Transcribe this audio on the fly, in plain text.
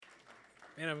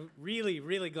Man, I'm really,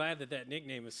 really glad that that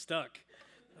nickname is stuck.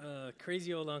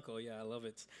 Crazy old uncle. Yeah, I love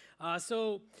it.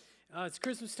 It's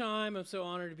Christmas time. I'm so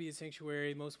honored to be at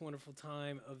Sanctuary, most wonderful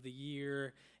time of the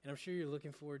year. And I'm sure you're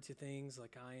looking forward to things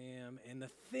like I am. And the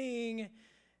thing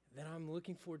that I'm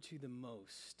looking forward to the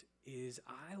most is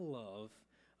I love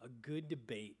a good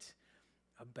debate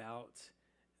about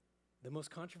the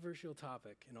most controversial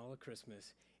topic in all of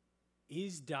Christmas.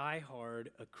 Is Die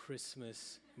Hard a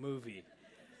Christmas movie?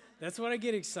 That's what I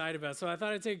get excited about. So I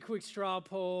thought I'd take a quick straw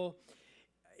poll.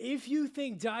 If you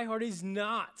think Die Hard is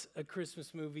not a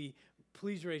Christmas movie,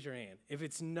 please raise your hand. If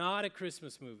it's not a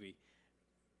Christmas movie,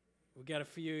 we got a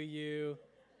few of you.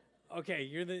 Okay,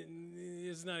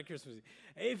 it's not a Christmas movie.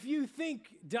 If you think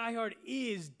Die Hard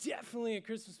is definitely a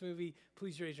Christmas movie,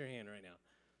 please raise your hand right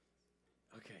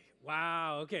now. Okay,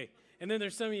 wow, okay. And then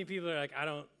there's some of you people that are like, I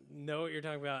don't know what you're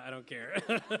talking about, I don't care.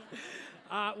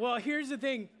 Well, here's the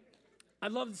thing.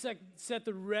 I'd love to set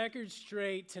the record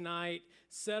straight tonight,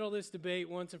 settle this debate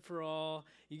once and for all.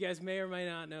 You guys may or may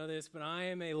not know this, but I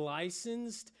am a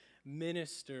licensed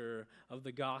minister of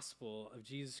the gospel of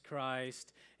Jesus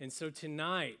Christ. And so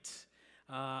tonight,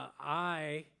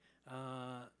 I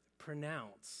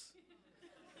pronounce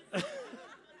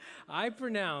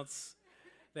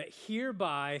that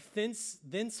hereby,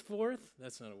 thenceforth,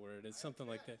 that's not a word, it's something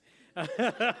like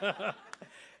that.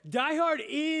 Die Hard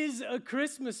is a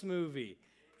Christmas movie.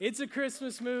 It's a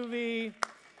Christmas movie.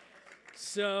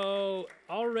 So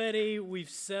already we've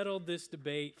settled this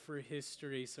debate for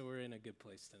history, so we're in a good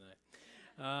place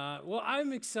tonight. Well,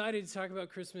 I'm excited to talk about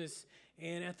Christmas,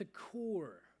 and at the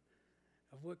core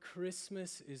of what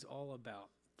Christmas is all about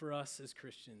for us as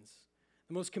Christians,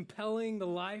 the most compelling,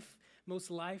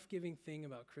 most life-giving thing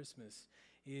about Christmas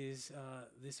is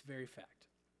this very fact,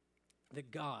 that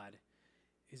God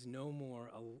is no more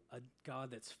a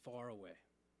God that's far away.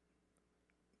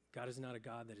 God is not a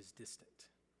God that is distant.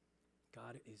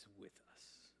 God is with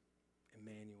us,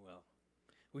 Emmanuel.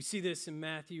 We see this in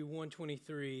Matthew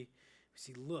 1:23. We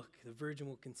see, look, the virgin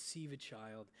will conceive a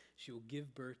child. She will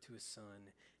give birth to a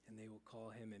son, and they will call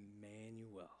him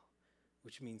Emmanuel,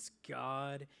 which means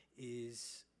God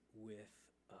is with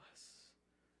us.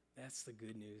 That's the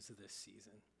good news of this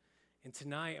season. And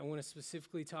tonight, I want to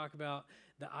specifically talk about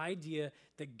the idea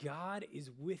that God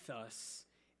is with us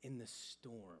in the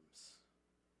storms.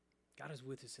 God is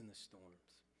with us in the storms.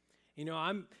 You know,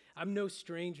 I'm no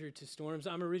stranger to storms.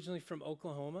 I'm originally from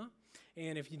Oklahoma.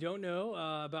 And if you don't know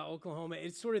about Oklahoma,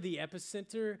 it's sort of the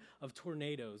epicenter of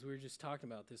tornadoes. We were just talking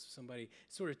about this with somebody,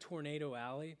 sort of Tornado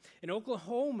Alley. In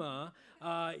Oklahoma,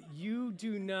 you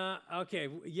do not, okay,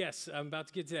 yes, I'm about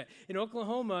to get to that. In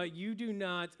Oklahoma, you do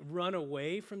not run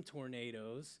away from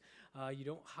tornadoes. You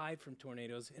don't hide from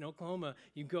tornadoes. In Oklahoma,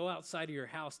 you go outside of your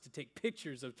house to take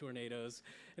pictures of tornadoes.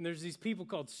 And there's these people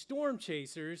called storm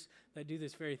chasers that do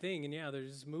this very thing. And yeah,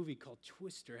 there's this movie called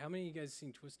Twister. How many of you guys have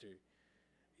seen Twister?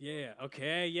 Yeah,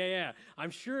 okay, yeah. I'm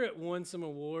sure it won some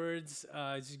awards.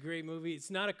 It's a great movie.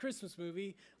 It's not a Christmas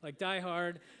movie like Die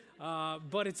Hard,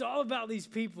 but it's all about these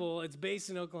people. It's based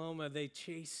in Oklahoma. They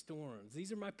chase storms.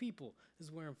 These are my people. This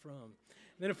is where I'm from.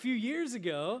 And then a few years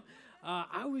ago,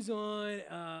 I was on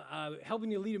helping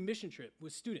to lead a mission trip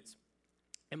with students.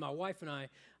 And my wife and I,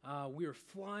 we were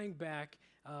flying back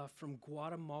from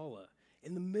Guatemala.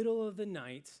 In the middle of the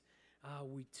night,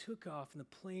 we took off, and the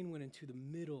plane went into the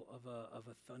middle of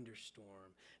a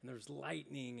thunderstorm. And there was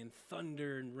lightning and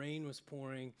thunder, and rain was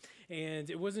pouring. And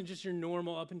it wasn't just your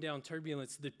normal up and down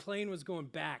turbulence. The plane was going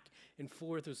back and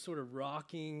forth. It was sort of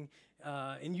rocking.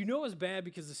 And you know it was bad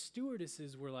because the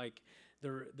stewardesses were like,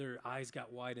 their eyes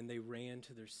got wide, and they ran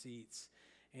to their seats.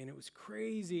 And it was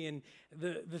crazy. And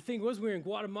the thing was, we were in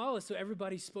Guatemala, so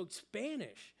everybody spoke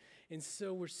Spanish. And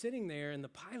so we're sitting there, and the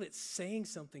pilot's saying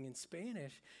something in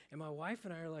Spanish, and my wife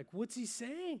and I are like, what's he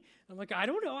saying? I'm like, I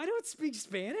don't know. I don't speak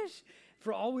Spanish.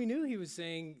 For all we knew, he was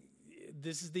saying,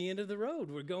 this is the end of the road.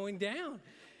 We're going down.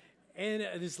 And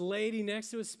this lady next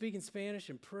to us speaking Spanish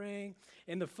and praying.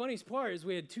 And the funniest part is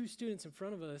we had two students in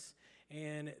front of us,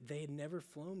 and they had never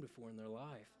flown before in their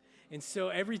life. And so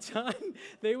every time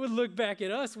they would look back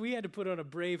at us, we had to put on a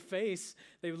brave face.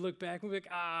 They would look back and we'd be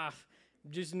like,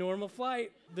 just normal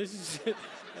flight. This is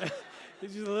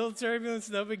it's just a little turbulence,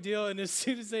 no big deal. And as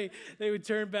soon as they would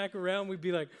turn back around, we'd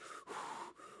be like,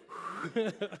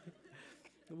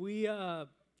 we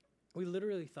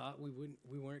literally thought we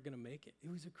weren't going to make it. It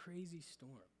was a crazy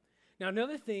storm. Now,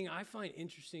 another thing I find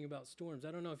interesting about storms,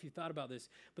 I don't know if you thought about this,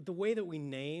 but the way that we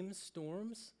name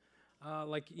storms,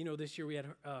 like, you know, this year we had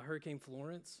Hurricane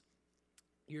Florence.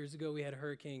 Years ago we had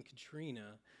Hurricane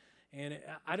Katrina. And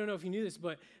I don't know if you knew this,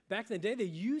 but back in the day, they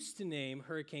used to name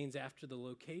hurricanes after the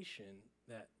location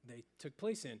that they took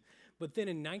place in. But then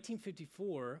in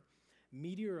 1954,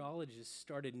 meteorologists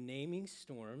started naming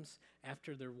storms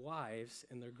after their wives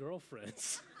and their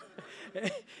girlfriends.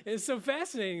 It's so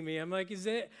fascinating to me. I'm like,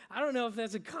 I don't know if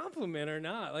that's a compliment or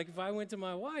not. Like if I went to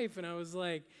my wife and I was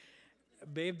like,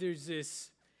 babe, there's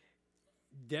this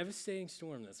devastating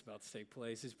storm that's about to take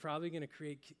place. It's probably going to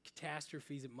create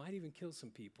catastrophes. It might even kill some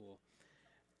people.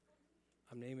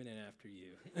 I'm naming it after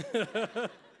you.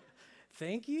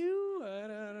 Thank you? I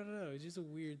don't know. It's just a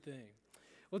weird thing.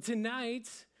 Well, tonight,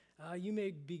 you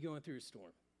may be going through a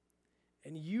storm.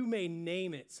 And you may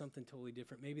name it something totally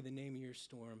different. Maybe the name of your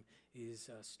storm is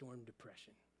storm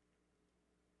depression.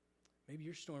 Maybe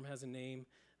your storm has a name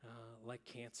like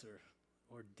cancer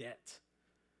or debt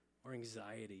or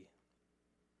anxiety.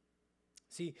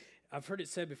 See, I've heard it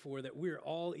said before that we're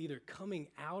all either coming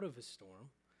out of a storm,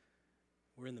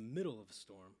 we're in the middle of a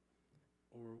storm,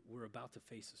 or we're about to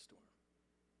face a storm.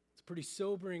 It's a pretty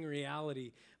sobering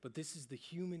reality, but this is the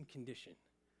human condition.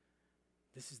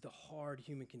 This is the hard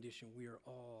human condition. We are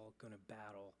all going to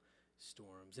battle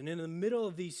storms. And in the middle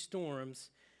of these storms,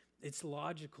 it's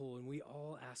logical, and we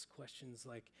all ask questions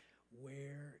like,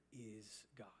 where is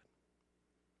God?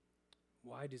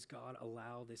 Why does God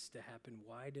allow this to happen?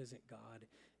 Why doesn't God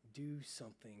do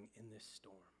something in this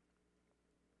storm?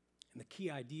 And the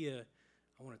key idea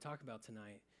I want to talk about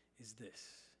tonight is this.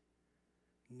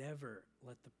 Never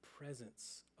let the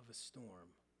presence of a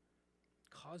storm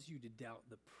cause you to doubt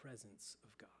the presence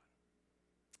of God.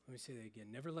 Let me say that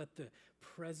again. Never let the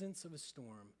presence of a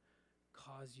storm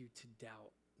cause you to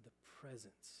doubt the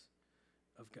presence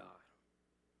of God.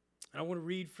 And I want to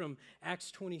read from Acts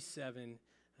 27.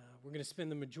 We're going to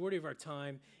spend the majority of our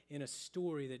time in a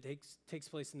story that takes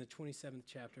place in the 27th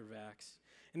chapter of Acts.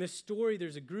 In this story,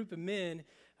 there's a group of men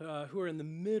who are in the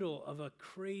middle of a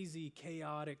crazy,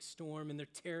 chaotic storm, and they're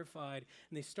terrified,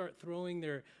 and they start throwing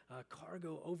their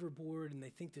cargo overboard, and they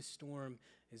think this storm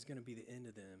is going to be the end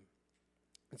of them.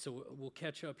 And so we'll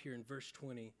catch up here in verse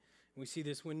 20. And we see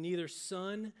this: when neither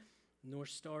sun nor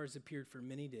stars appeared for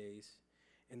many days,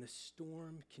 and the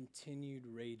storm continued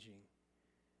raging.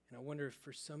 And I wonder if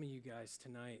for some of you guys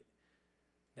tonight,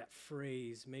 that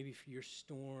phrase, maybe for your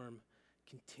storm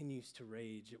continues to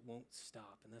rage, it won't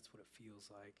stop, and that's what it feels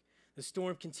like. The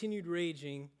storm continued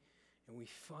raging, and we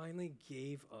finally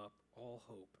gave up all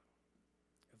hope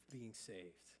of being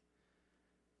saved.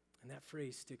 And that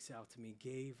phrase sticks out to me,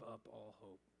 gave up all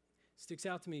hope. It sticks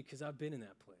out to me because I've been in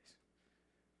that place.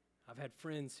 I've had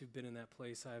friends who've been in that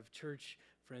place. I have church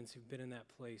friends who've been in that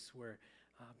place where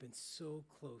I've been so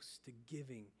close to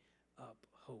giving up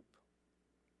hope.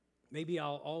 Maybe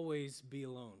I'll always be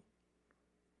alone.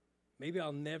 Maybe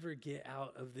I'll never get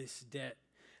out of this debt.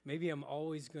 Maybe I'm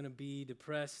always going to be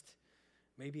depressed.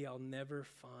 Maybe I'll never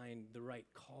find the right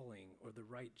calling or the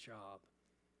right job.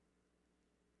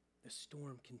 The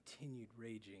storm continued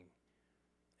raging,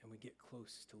 and we get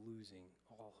close to losing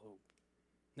all hope.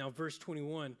 Now, verse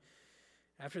 21,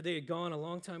 after they had gone a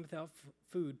long time without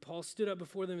food, Paul stood up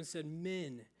before them and said,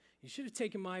 "Men, you should have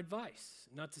taken my advice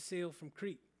not to sail from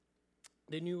Crete.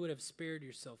 Then you would have spared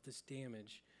yourself this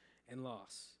damage and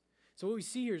loss." So what we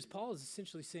see here is Paul is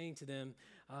essentially saying to them,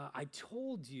 I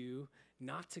told you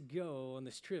not to go on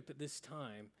this trip at this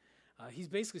time. He's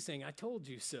basically saying, I told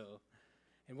you so.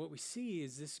 And what we see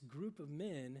is this group of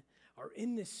men are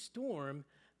in this storm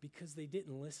because they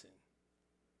didn't listen.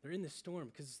 They're in this storm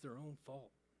because it's their own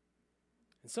fault.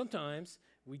 And sometimes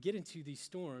we get into these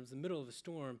storms, the middle of a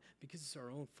storm, because it's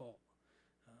our own fault.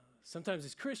 Sometimes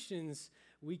as Christians,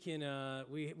 we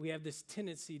have this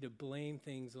tendency to blame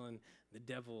things on the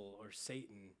devil or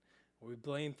Satan, or we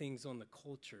blame things on the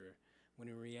culture, when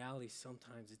in reality,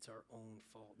 sometimes it's our own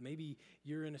fault. Maybe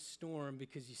you're in a storm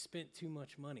because you spent too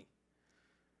much money.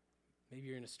 Maybe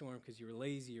you're in a storm because you were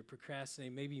lazy or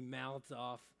procrastinating. Maybe you mouthed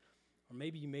off, or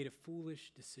maybe you made a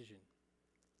foolish decision.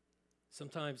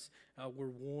 Sometimes we're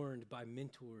warned by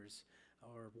mentors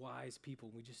or wise people,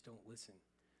 and we just don't listen.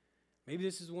 Maybe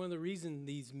this is one of the reasons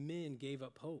these men gave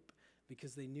up hope,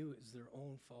 because they knew it was their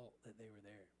own fault that they were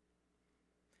there.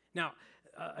 Now,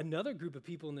 another group of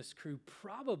people in this crew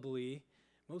probably,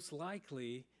 most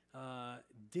likely,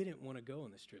 didn't want to go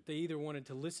on this trip. They either wanted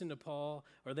to listen to Paul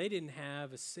or they didn't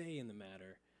have a say in the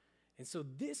matter. And so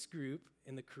this group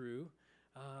in the crew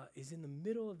is in the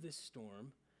middle of this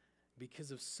storm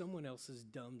because of someone else's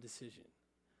dumb decision.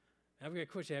 I've got a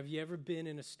question. Have you ever been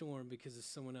in a storm because of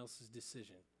someone else's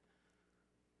decision?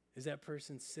 Is that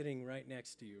person sitting right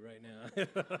next to you right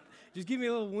now? Just give me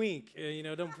a little wink.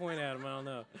 Don't point at them. I don't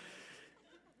know.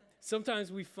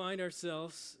 Sometimes we find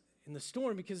ourselves in the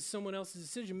storm because of someone else's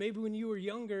decision. Maybe when you were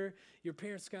younger, your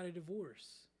parents got a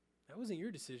divorce. That wasn't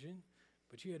your decision.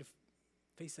 but you had to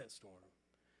face that storm.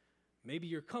 Maybe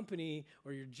your company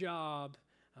or your job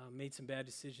made some bad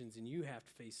decisions and you have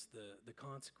to face the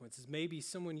consequences. Maybe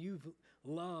someone you've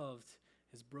loved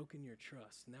has broken your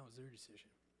trust and that was their decision.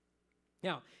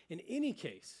 Now, in any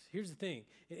case, here's the thing.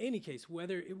 In any case,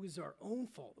 whether it was our own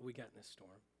fault that we got in this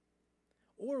storm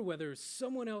or whether it's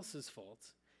someone else's fault,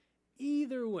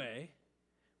 either way,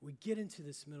 we get into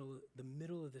the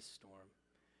middle of this storm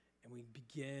and we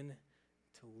begin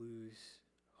to lose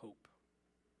hope.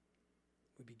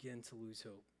 We begin to lose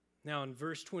hope. Now, in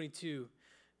verse 22,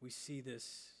 we see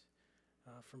this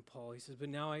from Paul. He says, "But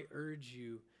now I urge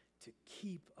you to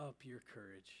keep up your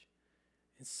courage."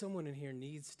 And someone in here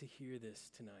needs to hear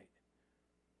this tonight.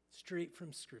 Straight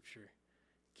from Scripture.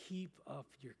 Keep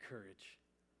up your courage.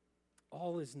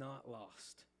 All is not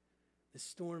lost. The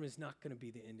storm is not going to be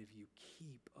the end of you.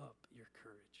 Keep up your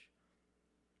courage.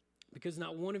 Because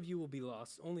not one of you will be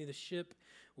lost. Only the ship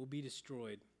will be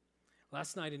destroyed.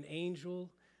 Last night, an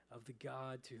angel of the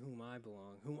God to whom I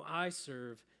belong, whom I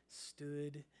serve,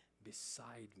 stood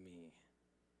beside me.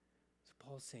 So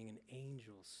Paul's saying an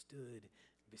angel stood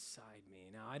beside me.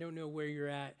 Now, I don't know where you're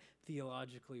at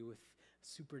theologically with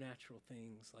supernatural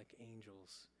things like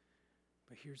angels,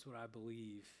 but here's what I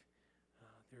believe.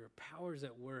 There are powers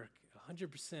at work,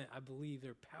 100% I believe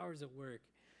there are powers at work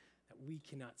that we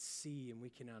cannot see and we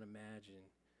cannot imagine.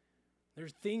 There are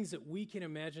things that we can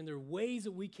imagine. There are ways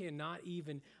that we cannot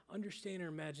even understand or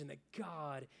imagine that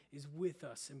God is with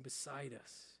us and beside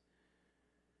us.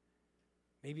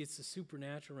 Maybe it's the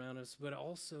supernatural around us, but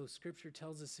also Scripture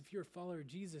tells us if you're a follower of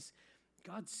Jesus,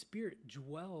 God's Spirit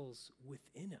dwells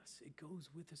within us. It goes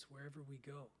with us wherever we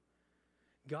go.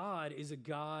 God is a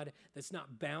God that's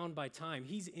not bound by time.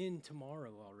 He's in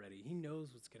tomorrow already. He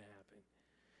knows what's going to happen.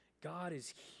 God is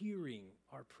hearing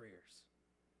our prayers.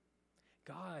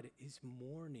 God is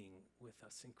mourning with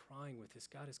us and crying with us.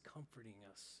 God is comforting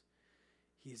us.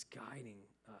 He is guiding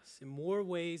us. In more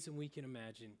ways than we can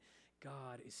imagine,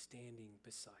 God is standing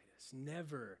beside us.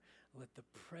 Never let the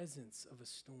presence of a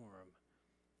storm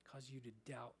cause you to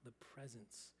doubt the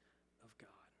presence of God.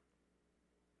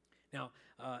 Now,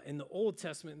 in the Old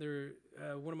Testament,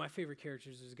 one of my favorite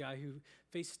characters is a guy who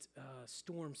faced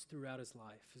storms throughout his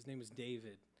life. His name is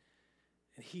David.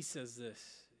 And he says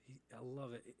this. I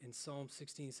love it. In Psalm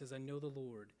 16, he says, "I know the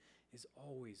Lord is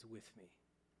always with me.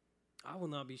 I will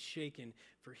not be shaken,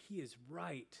 for he is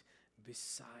right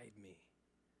beside me."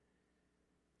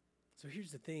 So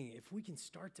here's the thing. If we can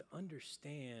start to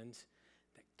understand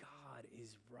that God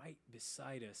is right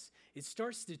beside us, it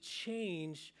starts to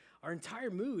change our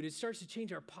entire mood. It starts to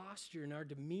change our posture and our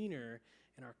demeanor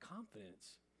and our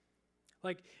confidence.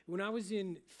 Like when I was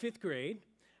in 5th grade,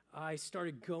 I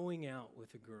started going out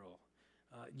with a girl.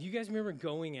 Do you guys remember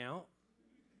going out?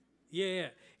 Yeah.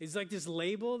 It's like this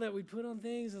label that we put on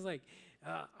things. It's like,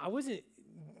 I wasn't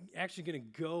actually going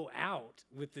to go out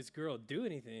with this girl, do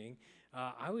anything.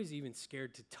 I was even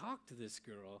scared to talk to this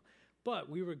girl, but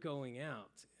we were going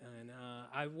out.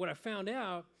 And what I found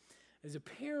out is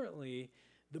apparently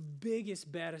the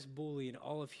biggest, baddest bully in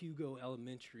all of Hugo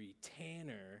Elementary,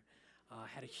 Tanner,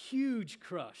 had a huge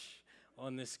crush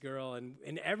on this girl,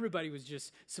 and everybody was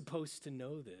just supposed to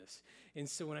know this. And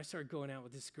so when I started going out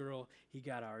with this girl, he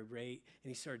got irate,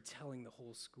 and he started telling the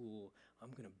whole school,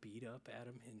 "I'm going to beat up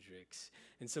Adam Hendricks."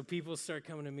 And so people start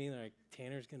coming to me, and they're like,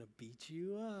 "Tanner's going to beat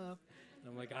you up." And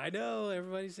I'm like, "I know,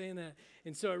 everybody's saying that."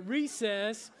 And so at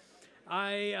recess,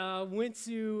 I went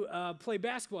to play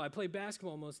basketball. I play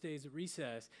basketball most days at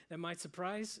recess. That might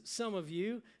surprise some of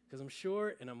you, because I'm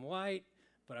short and I'm white,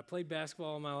 but I played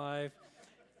basketball all my life.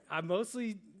 I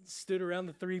mostly stood around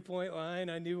the three-point line.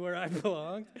 I knew where I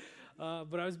belonged.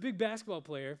 But I was a big basketball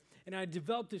player, and I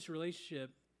developed this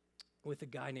relationship with a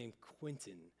guy named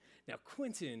Quentin. Now,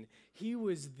 Quentin, he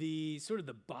was the sort of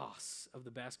the boss of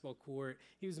the basketball court.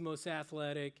 He was the most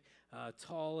athletic,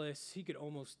 tallest. He could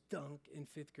almost dunk in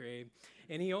 5th grade.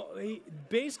 And he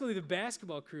basically, the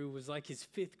basketball crew was like his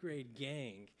 5th grade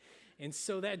gang. And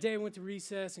so that day I went to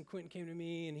recess, and Quentin came to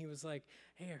me, and he was like,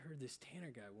 "Hey, I heard this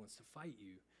Tanner guy wants to fight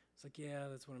you." It's like, "Yeah,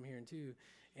 that's what I'm hearing too."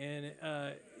 And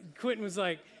Quentin was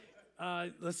like,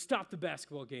 "Let's stop the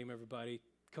basketball game, everybody.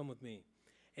 Come with me."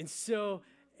 And so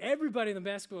everybody in the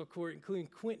basketball court, including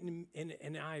Quentin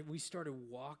and I, we started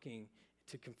walking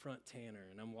to confront Tanner.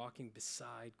 And I'm walking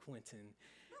beside Quentin.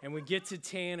 And we get to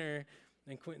Tanner,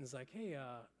 and Quentin's like, "Hey,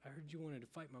 I heard you wanted to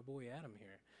fight my boy Adam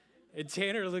here." And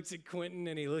Tanner looks at Quentin,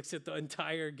 and he looks at the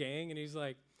entire gang, and he's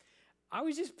like, "I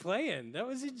was just playing. That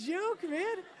was a joke,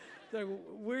 man." Like,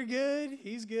 "We're good.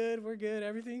 He's good. We're good.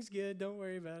 Everything's good. Don't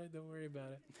worry about it. Don't worry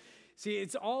about it." See,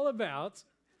 it's all about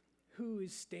who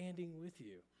is standing with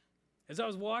you. As I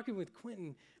was walking with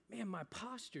Quentin, man, my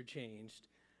posture changed.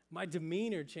 My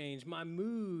demeanor changed. My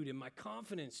mood and my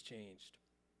confidence changed.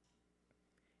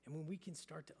 And when we can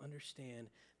start to understand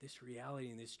this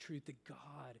reality and this truth that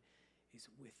God is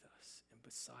with us and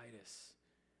beside us,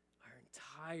 our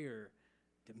entire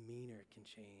demeanor can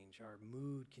change. Our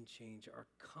mood can change. Our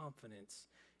confidence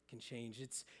can change.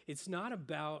 It's not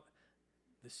about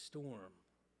the storm.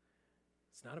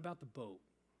 It's not about the boat.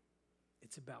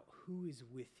 It's about who is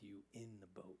with you in the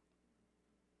boat.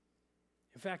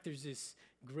 In fact, there's this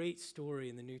great story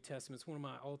in the New Testament. It's one of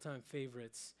my all-time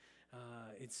favorites.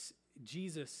 It's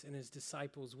Jesus and his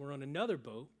disciples were on another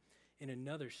boat in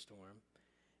another storm.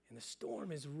 And the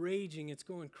storm is raging. It's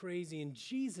going crazy. And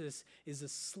Jesus is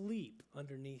asleep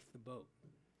underneath the boat.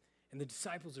 And the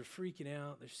disciples are freaking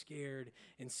out. They're scared.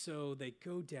 And so they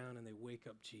go down and they wake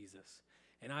up Jesus.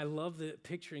 And I love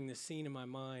picturing the scene in my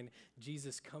mind,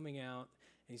 Jesus coming out,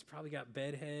 and he's probably got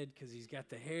bedhead because he's got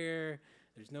the hair.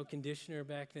 There's no conditioner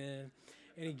back then.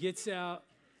 And he gets out,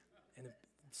 and the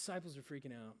disciples are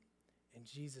freaking out. And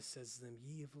Jesus says to them,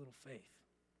 "Ye of little faith."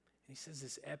 And he says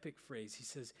this epic phrase. He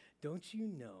says, "Don't you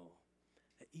know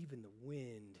that even the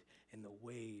wind and the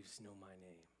waves know my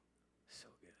name?" So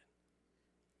good.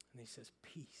 And he says,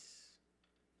 "Peace,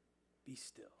 be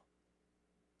still."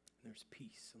 And there's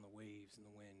peace on the waves and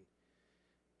the wind.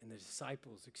 And the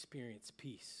disciples experience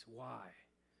peace. Why?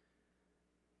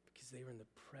 Because they were in the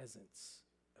presence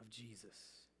of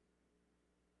Jesus.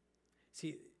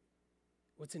 See,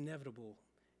 what's inevitable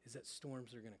is that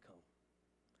storms are going to come.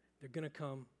 They're going to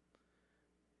come.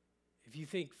 If you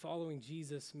think following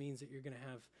Jesus means that you're going to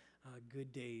have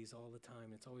good days all the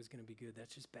time, it's always going to be good,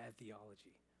 that's just bad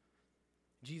theology.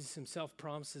 Jesus himself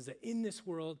promises that in this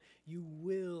world you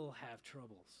will have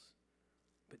troubles.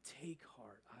 But take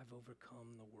heart, I've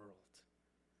overcome the world.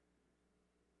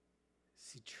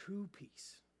 See, true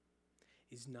peace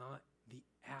is not the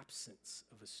absence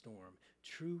of a storm.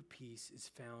 True peace is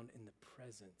found in the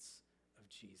presence of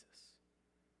Jesus.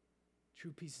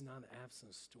 True peace is not in the absence of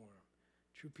a storm.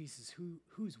 True peace is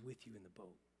who's with you in the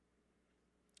boat.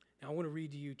 Now I want to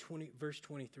read to you verse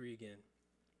 23 again.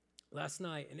 "Last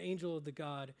night, an angel of the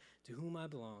God to whom I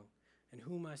belong and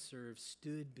whom I serve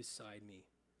stood beside me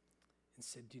and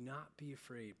said, 'Do not be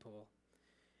afraid, Paul.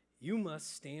 You must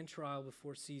stand trial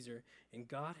before Caesar, and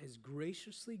God has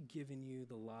graciously given you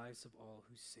the lives of all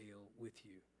who sail with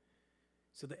you.'"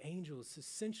 So the angel is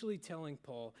essentially telling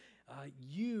Paul,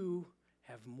 you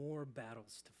have more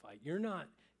battles to fight. You're not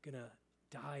going to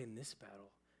die in this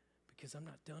battle because I'm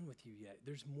not done with you yet.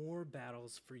 There's more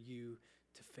battles for you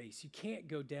to face. You can't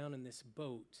go down in this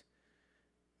boat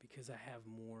because I have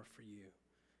more for you.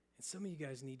 And some of you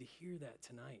guys need to hear that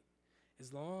tonight.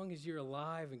 As long as you're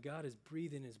alive and God is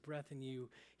breathing his breath in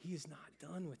you, he is not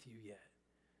done with you yet.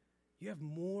 You have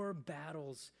more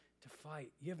battles to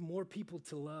fight. You have more people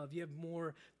to love. You have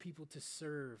more people to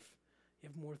serve. You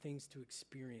have more things to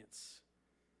experience.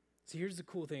 So here's the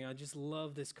cool thing. I just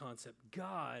love this concept.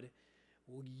 God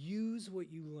will use what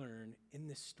you learn in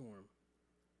this storm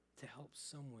to help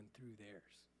someone through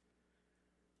theirs.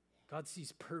 God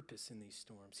sees purpose in these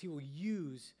storms. He will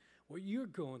use what you're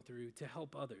going through to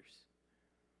help others.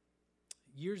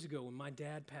 Years ago, when my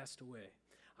dad passed away,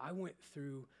 I went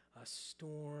through a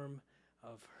storm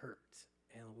of hurt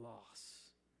and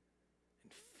loss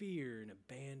and fear and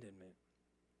abandonment.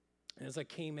 And as I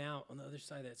came out on the other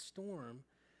side of that storm,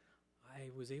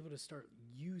 I was able to start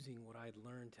using what I'd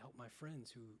learned to help my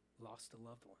friends who lost a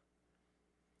loved one.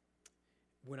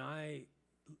 When I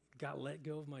got let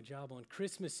go of my job on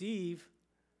Christmas Eve,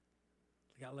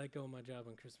 I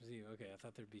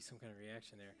thought there'd be some kind of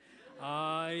reaction there.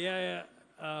 I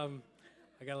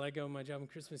got let go of my job on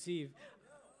Christmas Eve.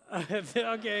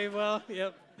 Okay, well,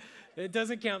 yep. It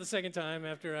doesn't count the second time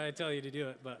after I tell you to do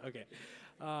it, but okay.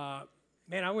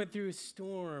 Man, I went through a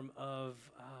storm of,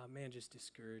 just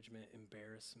discouragement,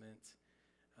 embarrassment,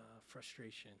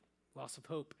 frustration, loss of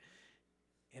hope.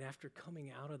 And after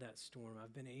coming out of that storm,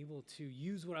 I've been able to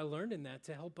use what I learned in that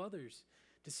to help others,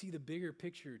 to see the bigger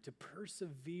picture, to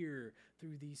persevere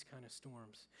through these kind of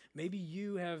storms. Maybe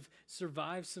you have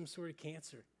survived some sort of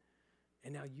cancer,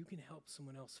 and now you can help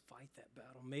someone else fight that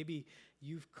battle. Maybe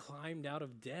you've climbed out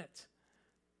of debt.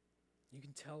 You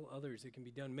can tell others it can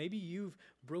be done. Maybe you've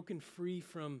broken free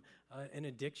from an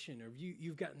addiction, or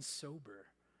you've gotten sober.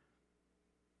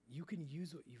 You can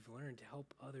use what you've learned to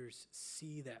help others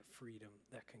see that freedom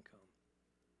that can come.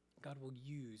 God will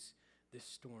use this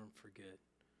storm for good.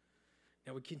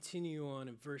 Now we continue on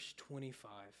in verse 25.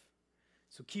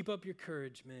 So keep up your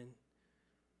courage, men.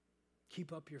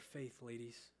 Keep up your faith,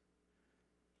 ladies.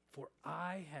 For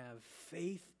I have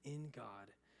faith in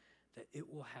God that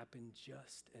it will happen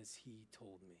just as he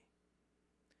told me.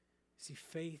 See,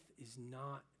 faith is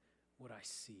not what I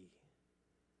see.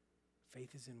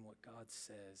 Faith is in what God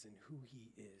says and who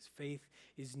he is. Faith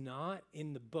is not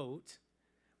in the boat.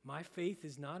 My faith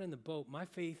is not in the boat. My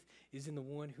faith is in the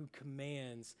one who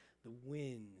commands the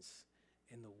winds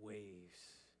and the waves.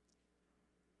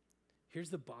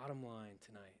 Here's the bottom line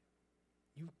tonight.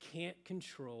 You can't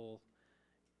control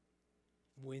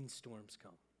when storms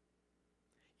come.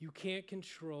 You can't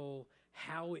control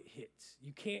how it hits.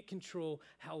 You can't control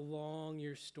how long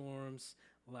your storms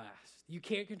last. You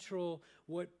can't control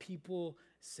what people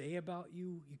say about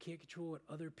you. You can't control what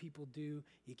other people do.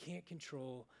 You can't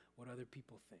control what other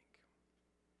people think.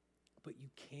 But you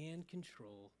can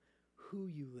control who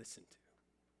you listen to.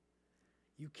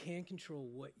 You can control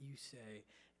what you say,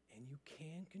 and you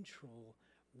can control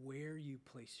where you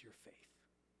place your faith.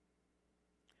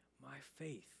 My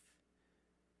faith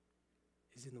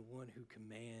is in the one who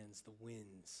commands the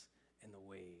winds and the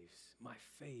waves. My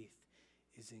faith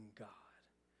is in God.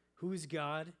 Who is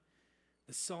God?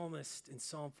 The psalmist in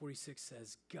Psalm 46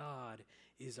 says, God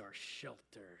is our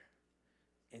shelter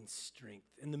and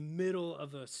strength. In the middle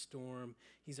of a storm,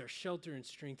 he's our shelter and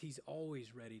strength. He's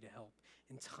always ready to help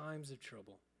in times of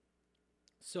trouble.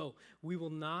 So we will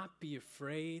not be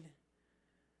afraid,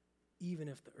 even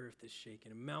if the earth is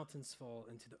shaken and mountains fall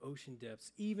into the ocean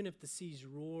depths, even if the seas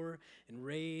roar and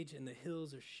rage and the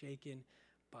hills are shaken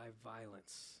by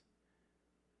violence.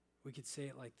 We could say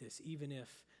it like this: even if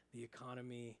the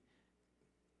economy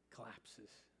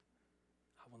collapses,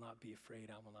 I will not be afraid,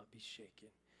 I will not be shaken.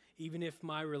 Even if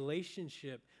my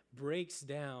relationship breaks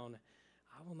down,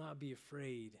 I will not be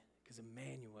afraid, because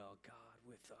Emmanuel, God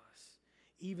with us.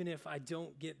 Even if I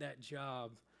don't get that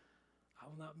job, I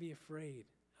will not be afraid.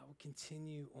 I will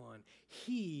continue on.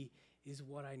 He is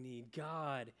what I need.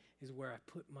 God is where I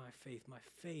put my faith. My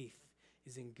faith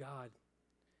is in God,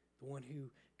 the one who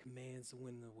commands the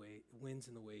winds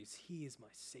and the waves. He is my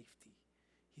safety.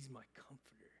 He's my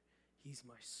comforter. He's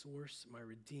my source, my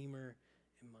redeemer,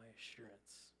 and my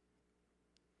assurance.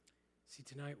 See,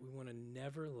 tonight we want to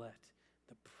never let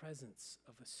the presence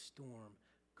of a storm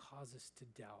cause us to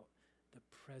doubt the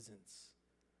presence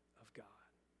of God.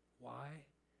 Why?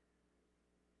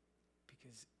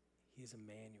 Because he is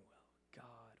Emmanuel, God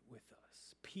with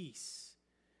us. Peace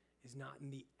is not in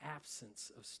the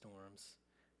absence of storms.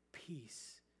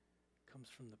 Peace comes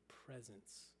from the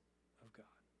presence of God.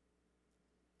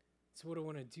 So what I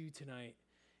want to do tonight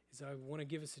is I want to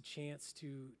give us a chance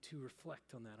to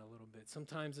reflect on that a little bit.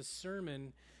 Sometimes a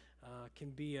sermon can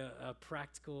be a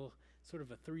practical, sort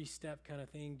of a 3-step kind of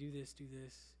thing. Do this, do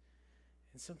this.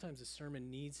 And sometimes a sermon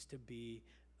needs to be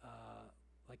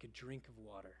like a drink of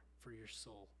water for your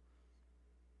soul.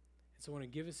 And so I want to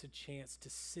give us a chance to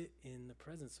sit in the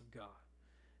presence of God.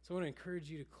 So I want to encourage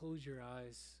you to close your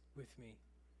eyes with me.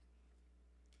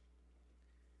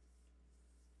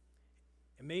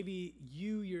 And maybe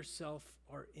you yourself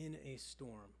are in a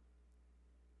storm.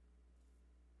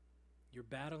 You're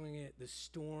battling it. The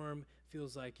storm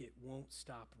feels like it won't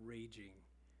stop raging.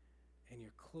 And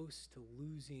you're close to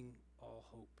losing all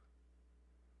hope.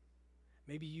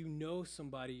 Maybe you know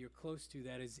somebody you're close to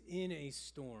that is in a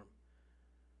storm.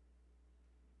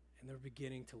 And they're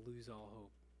beginning to lose all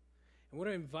hope. And what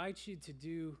I invite you to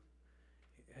do,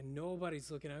 and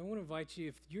nobody's looking, I want to invite you,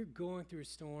 if you're going through a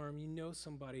storm, you know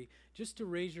somebody, just to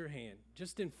raise your hand,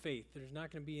 just in faith. There's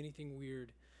not going to be anything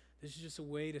weird. This is just a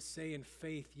way to say in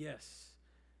faith, yes.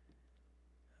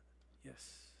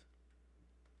 Yes.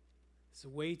 It's a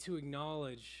way to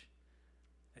acknowledge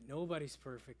that nobody's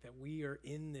perfect, that we are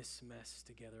in this mess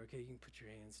together. Okay, you can put your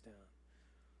hands down.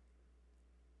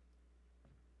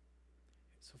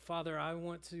 So, Father, I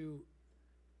want to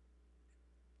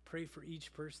pray for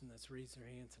each person that's raised their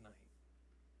hand tonight.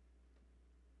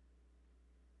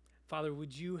 Father,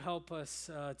 would you help us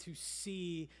to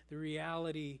see the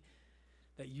reality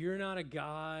that you're not a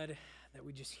God that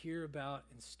we just hear about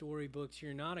in storybooks.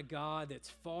 You're not a God that's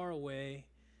far away.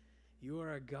 You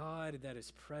are a God that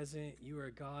is present. You are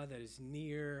a God that is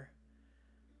near.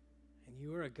 And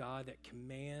you are a God that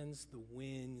commands the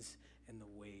winds and the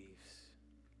waves.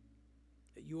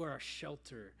 That you are our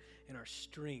shelter and our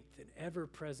strength and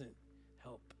ever-present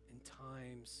help in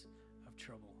times of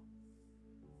trouble.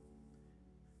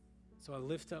 So I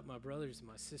lift up my brothers and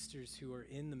my sisters who are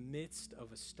in the midst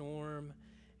of a storm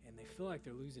and they feel like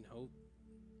they're losing hope.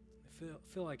 They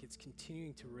feel like it's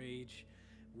continuing to rage.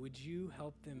 Would you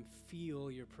help them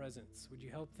feel your presence? Would you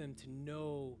help them to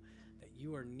know that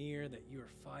you are near, that you are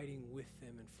fighting with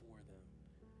them and for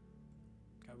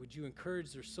them? God, would you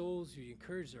encourage their souls? Would you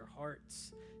encourage their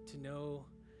hearts to know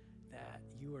that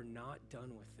you are not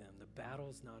done with them. The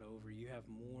battle's not over. You have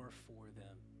more for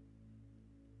them.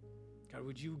 God,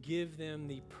 would you give them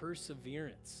the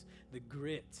perseverance, the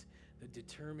grit, the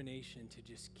determination to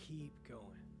just keep going?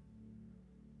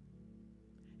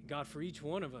 And God, for each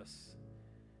one of us,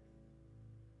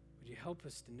 would you help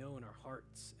us to know in our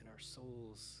hearts and our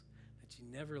souls that you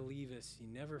never leave us, you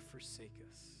never forsake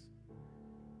us.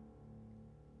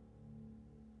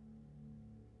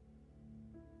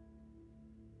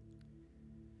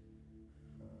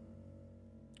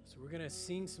 So we're going to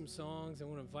sing some songs. I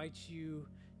want to invite you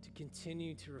to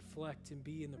continue to reflect and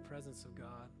be in the presence of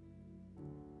God.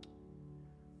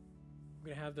 We're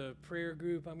going to have the prayer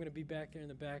group. I'm going to be back there in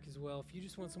the back as well. If you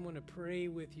just want someone to pray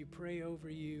with you, pray over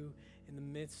you in the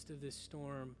midst of this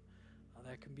storm,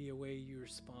 that can be a way you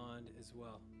respond as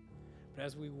well. But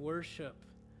as we worship,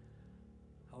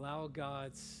 allow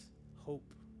God's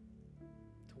hope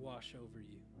to wash over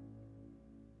you.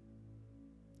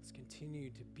 Let's continue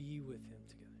to be with him,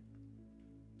 to